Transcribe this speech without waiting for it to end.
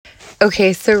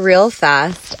Okay, so real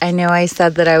fast, I know I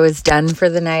said that I was done for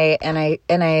the night and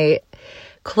I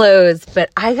closed,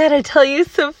 but I gotta tell you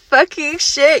some fucking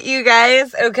shit, you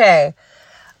guys. Okay,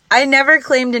 I never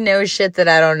claim to know shit that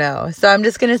I don't know, so I'm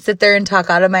just gonna sit there and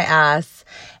talk out of my ass,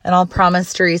 and I'll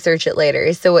promise to research it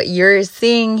later. So what you're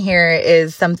seeing here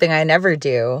is something I never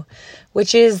do,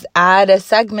 which is add a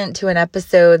segment to an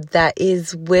episode that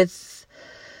is with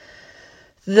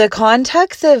the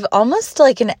context of almost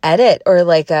like an edit or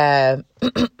like a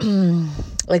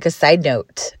like a side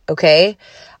note. Okay,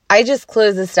 I just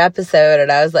closed this episode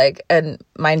and I was like, and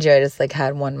mind you, I just like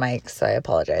had one mic, so I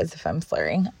apologize if I'm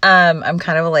slurring. I'm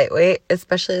kind of a lightweight,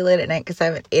 especially late at night because I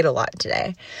haven't ate a lot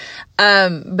today.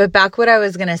 But back what I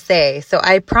was gonna say. So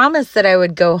I promised that I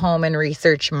would go home and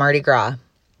research Mardi Gras.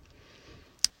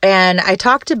 And I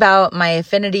talked about my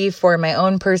affinity for my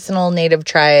own personal native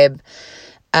tribe.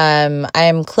 I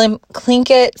am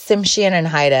Tlingit, Tsimshian, and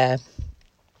Haida.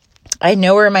 I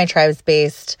know where my tribe's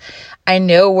based. I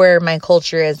know where my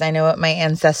culture is. I know what my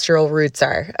ancestral roots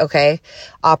are, okay?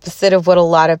 Opposite of what a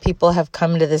lot of people have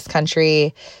come to this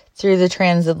country through the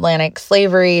transatlantic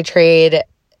slavery trade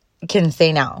can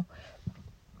say now.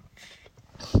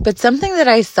 But something that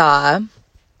I saw,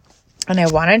 and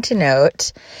I wanted to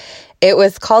note, it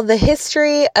was called The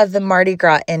History of the Mardi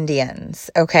Gras Indians,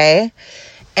 okay?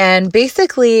 And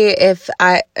basically,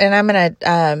 I'm going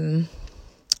to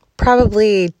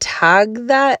probably tag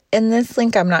that in this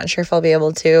link. I'm not sure if I'll be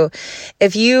able to.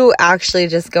 If you actually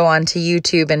just go onto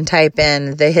YouTube and type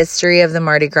in The History of the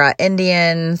Mardi Gras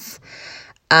Indians,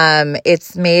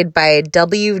 it's made by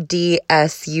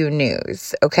WDSU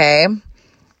News, okay?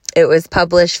 It was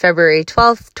published February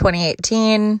 12th,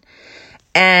 2018.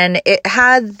 And it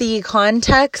had the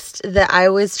context that I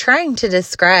was trying to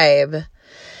describe.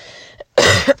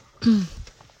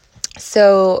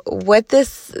 So what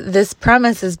this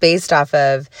premise is based off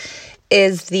of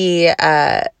is the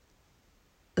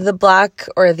Black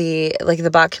or the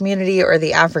Black community or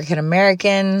the African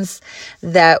Americans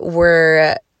that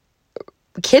were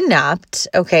kidnapped,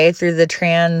 okay, through the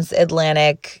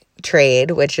transatlantic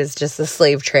trade, which is just the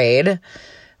slave trade, if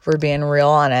we're being real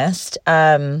honest.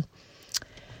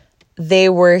 They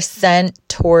were sent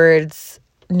towards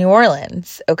New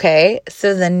Orleans, okay?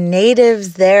 So the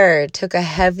natives there took a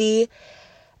heavy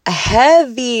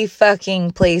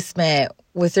fucking placement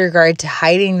with regard to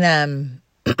hiding them.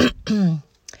 And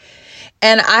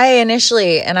I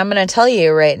initially, and I'm going to tell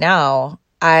you right now,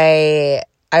 I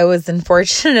was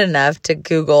unfortunate enough to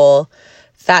Google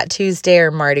Fat Tuesday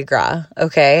or Mardi Gras,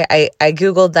 okay? I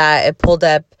Googled that. It pulled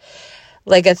up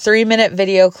like a 3-minute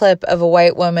video clip of a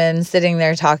white woman sitting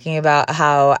there talking about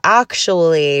how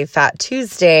actually Fat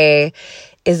Tuesday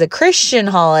is a Christian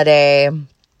holiday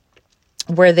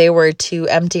where they were to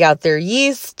empty out their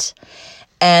yeast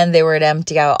and they were to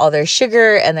empty out all their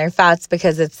sugar and their fats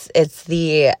because it's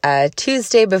the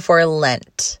Tuesday before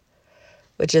Lent,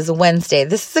 which is a Wednesday.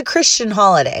 This is a Christian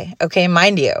holiday, okay,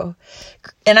 mind you.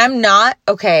 And I'm not,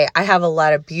 okay, I have a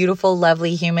lot of beautiful,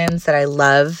 lovely humans that I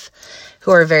love who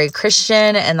are very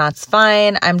Christian, and that's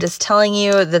fine. I'm just telling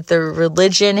you that the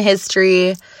religion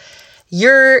history,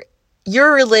 your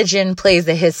religion plays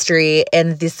a history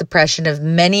in the suppression of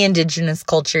many indigenous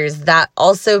cultures, that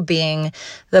also being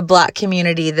the Black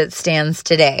community that stands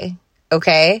today,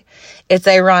 okay? It's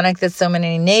ironic that so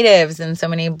many natives and so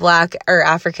many Black or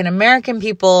African American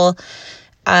people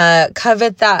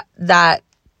covet that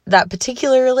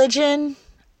particular religion,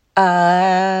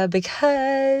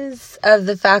 because of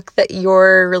the fact that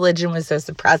your religion was so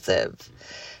suppressive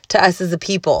to us as a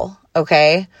people,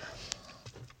 okay?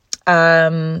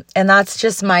 And that's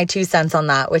just my 2 cents on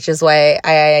that, which is why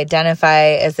I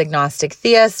identify as agnostic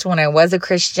theist. When I was a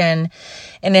Christian,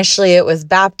 initially it was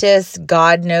Baptist.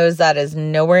 God knows that is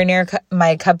nowhere near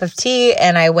my cup of tea.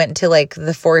 And I went to like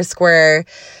the Foursquare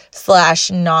 /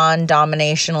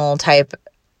 non-dominational type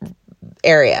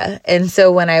area. And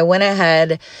so when I went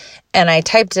ahead and I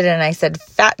typed it and I said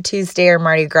Fat Tuesday or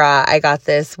Mardi Gras, I got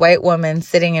this white woman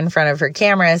sitting in front of her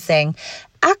camera saying,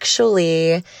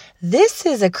 actually, this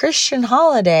is a Christian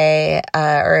holiday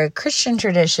or a Christian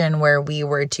tradition where we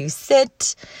were to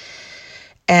sit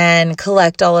and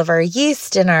collect all of our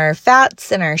yeast and our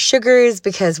fats and our sugars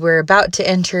because we're about to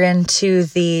enter into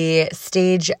the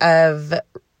stage of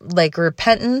like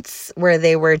repentance where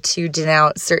they were to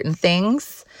denounce certain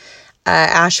things.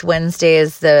 Ash Wednesday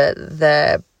is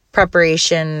the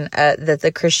preparation that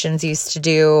the Christians used to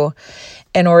do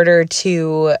in order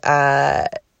to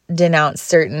denounce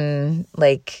certain,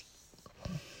 like,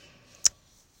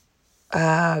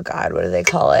 oh God, what do they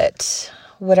call it?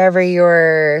 Whatever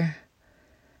your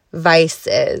vice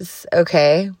is,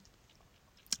 okay?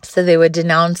 So they would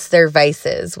denounce their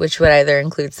vices, which would either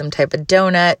include some type of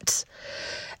donut,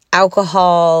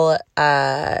 alcohol,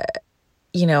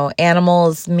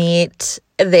 animals, meat.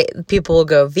 People will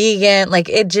go vegan. Like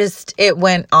it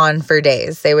went on for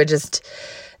days. They would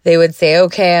say,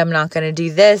 okay, I'm not going to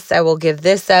do this. I will give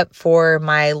this up for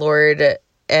my Lord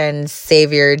and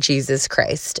Savior, Jesus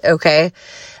Christ. Okay.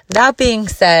 That being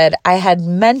said, I had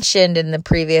mentioned in the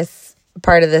previous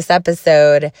part of this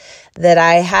episode that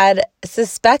I had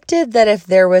suspected that if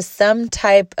there was some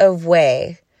type of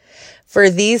way for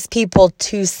these people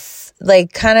to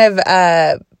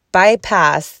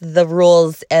bypass the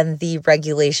rules and the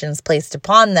regulations placed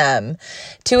upon them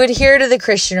to adhere to the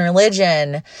Christian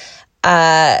religion,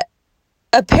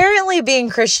 apparently being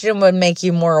Christian would make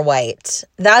you more white.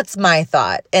 That's my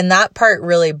thought. And that part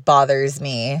really bothers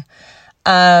me.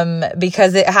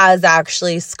 Because it has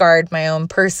actually scarred my own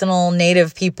personal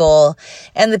Native people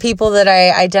and the people that I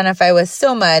identify with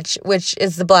so much, which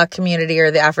is the Black community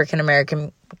or the African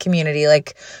American community,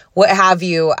 like what have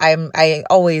you. I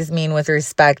always mean with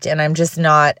respect, and I'm just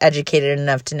not educated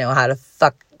enough to know how to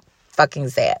fucking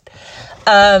say it.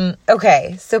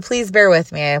 Okay, so please bear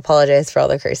with me. I apologize for all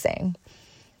the cursing.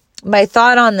 My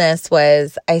thought on this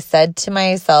was, I said to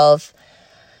myself,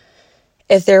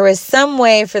 if there was some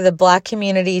way for the Black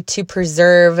community to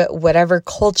preserve whatever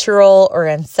cultural or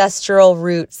ancestral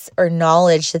roots or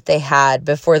knowledge that they had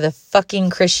before the fucking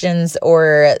Christians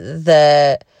or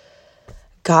the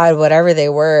God, whatever they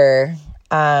were.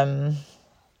 I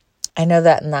know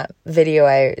that in that video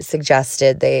I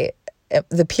suggested, the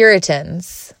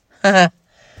Puritans,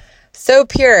 so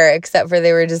pure, except for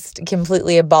they were just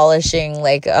completely abolishing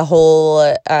like a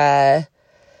whole,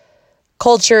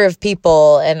 culture of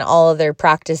people and all of their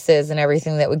practices and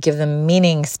everything that would give them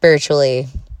meaning spiritually.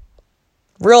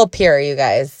 Real pure, you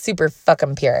guys. Super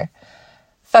fucking pure.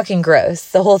 Fucking gross.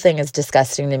 The whole thing is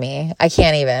disgusting to me. I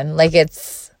can't even. Like,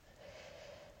 it's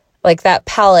like that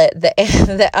palette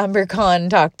that Amber Khan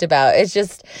talked about. It's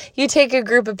just, you take a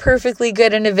group of perfectly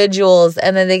good individuals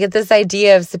and then they get this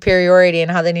idea of superiority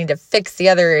and how they need to fix the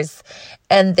others,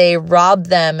 and they rob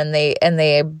them, and they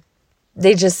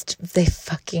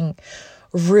fucking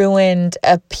ruined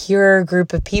a pure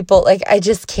group of people. Like, I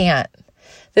just can't.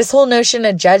 This whole notion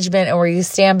of judgment and where you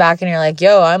stand back and you're like,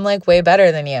 yo, I'm like way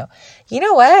better than you. You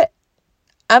know what?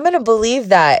 I'm going to believe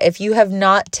that if you have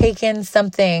not taken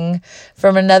something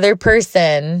from another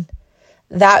person,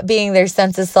 that being their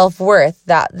sense of self-worth,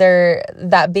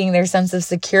 that being their sense of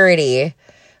security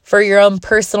for your own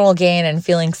personal gain and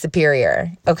feeling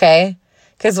superior. Okay?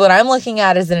 Because what I'm looking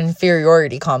at is an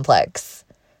inferiority complex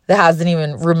that hasn't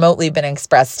even remotely been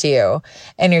expressed to you.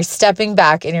 And you're stepping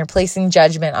back and you're placing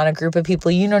judgment on a group of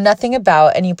people you know nothing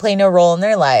about and you play no role in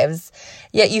their lives.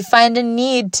 Yet you find a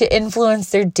need to influence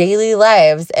their daily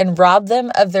lives and rob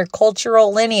them of their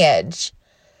cultural lineage.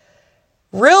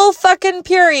 Real fucking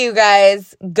pure, you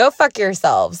guys. Go fuck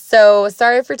yourselves. So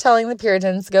sorry for telling the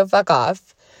Puritans to go fuck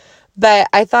off. But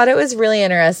I thought it was really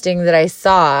interesting that I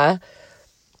saw.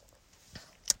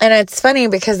 And it's funny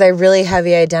because I really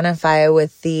heavy identify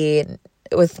with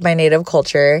my Native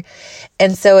culture.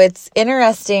 And so it's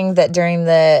interesting that during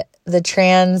the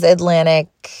transatlantic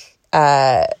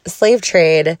slave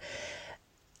trade,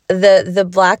 the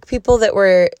Black people that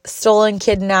were stolen,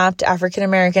 kidnapped, African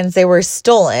Americans, they were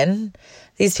stolen.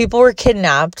 These people were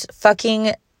kidnapped,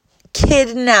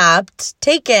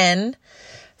 taken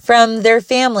from their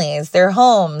families, their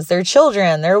homes, their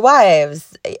children, their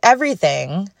wives,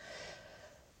 everything.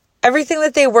 Everything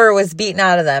that they were was beaten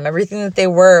out of them. Everything that they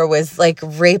were was like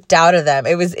raped out of them.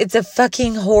 It's a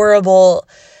fucking horrible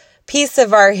piece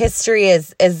of our history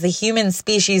as the human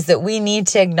species that we need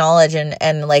to acknowledge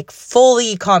and like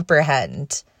fully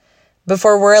comprehend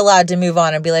before we're allowed to move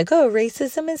on and be like, oh,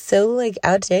 racism is so like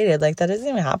outdated. Like that doesn't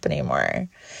even happen anymore.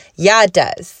 Yeah, it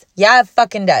does. Yeah, it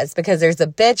fucking does. Because there's a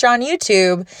bitch on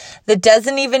YouTube that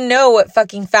doesn't even know what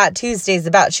fucking Fat Tuesday is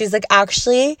about. She's like,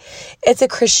 actually, it's a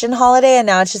Christian holiday and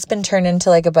now it's just been turned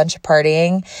into like a bunch of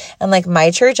partying. And like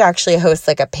my church actually hosts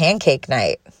like a pancake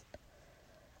night.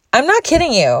 I'm not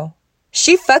kidding you.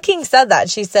 She fucking said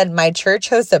that. She said, my church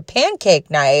hosts a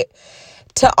pancake night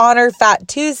to honor Fat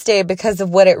Tuesday because of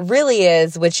what it really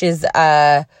is, which is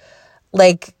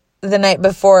like the night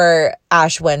before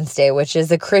Ash Wednesday, which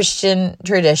is a Christian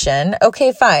tradition.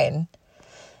 Okay, fine.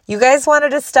 You guys wanted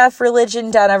to stuff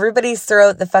religion down everybody's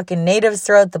throat, the fucking natives'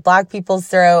 throat, the Black people's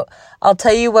throat. I'll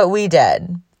tell you what we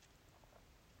did.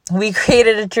 We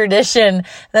created a tradition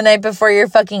the night before your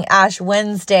fucking Ash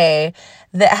Wednesday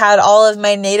that had all of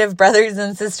my Native brothers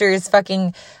and sisters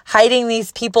fucking hiding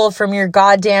these people from your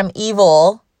goddamn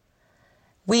evil.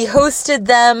 We hosted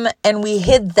them and we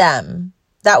hid them.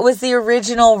 That was the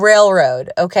original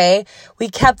railroad, okay? We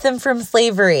kept them from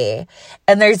slavery.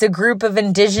 And there's a group of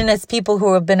indigenous people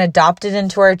who have been adopted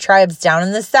into our tribes down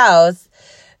in the South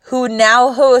who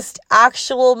now host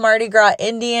actual Mardi Gras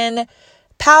Indian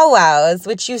powwows,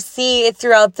 which you see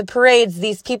throughout the parades.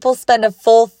 These people spend a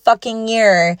full fucking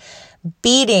year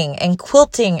beading and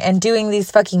quilting and doing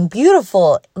these fucking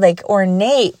beautiful, like,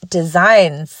 ornate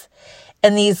designs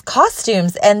and these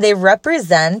costumes, and they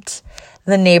represent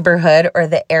the neighborhood or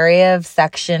the area of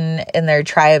section in their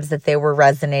tribes that they were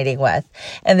resonating with.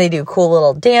 And they do cool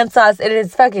little dance-offs. It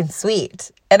is fucking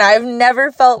sweet. And I've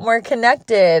never felt more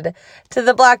connected to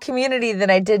the Black community than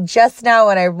I did just now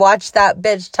when I watched that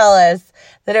bitch tell us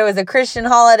that it was a Christian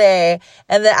holiday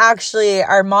and that actually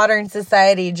our modern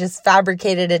society just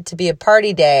fabricated it to be a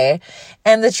party day.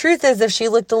 And the truth is, if she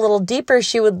looked a little deeper,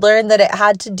 she would learn that it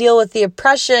had to deal with the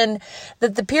oppression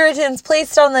that the Puritans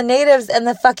placed on the natives and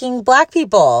the fucking Black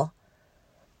people.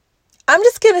 I'm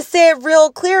just going to say it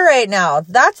real clear right now.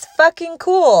 That's fucking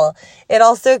cool. It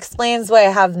also explains why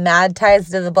I have mad ties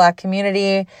to the Black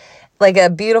community. Like,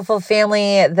 a beautiful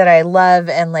family that I love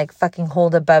and, like, fucking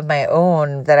hold above my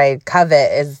own that I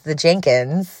covet is the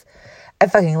Jenkins. I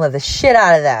fucking love the shit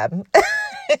out of them.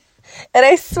 And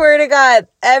I swear to God,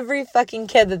 every fucking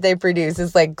kid that they produce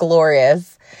is, like,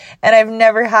 glorious. And I've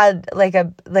never had, like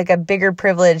a bigger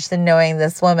privilege than knowing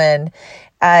this woman.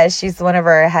 She's one of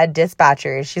our head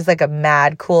dispatchers. She's like a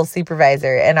mad cool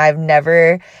supervisor. And I've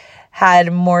never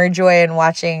had more joy in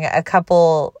watching a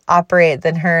couple operate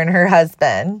than her and her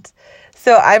husband.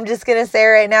 So I'm just going to say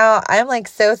right now, I'm like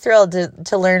so thrilled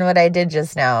to learn what I did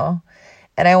just now.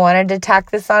 And I wanted to tack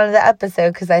this onto the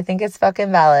episode because I think it's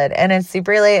fucking valid. And it's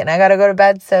super late and I got to go to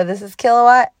bed. So this is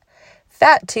Kilowatt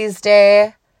Fat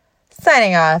Tuesday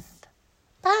signing off.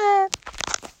 Bye.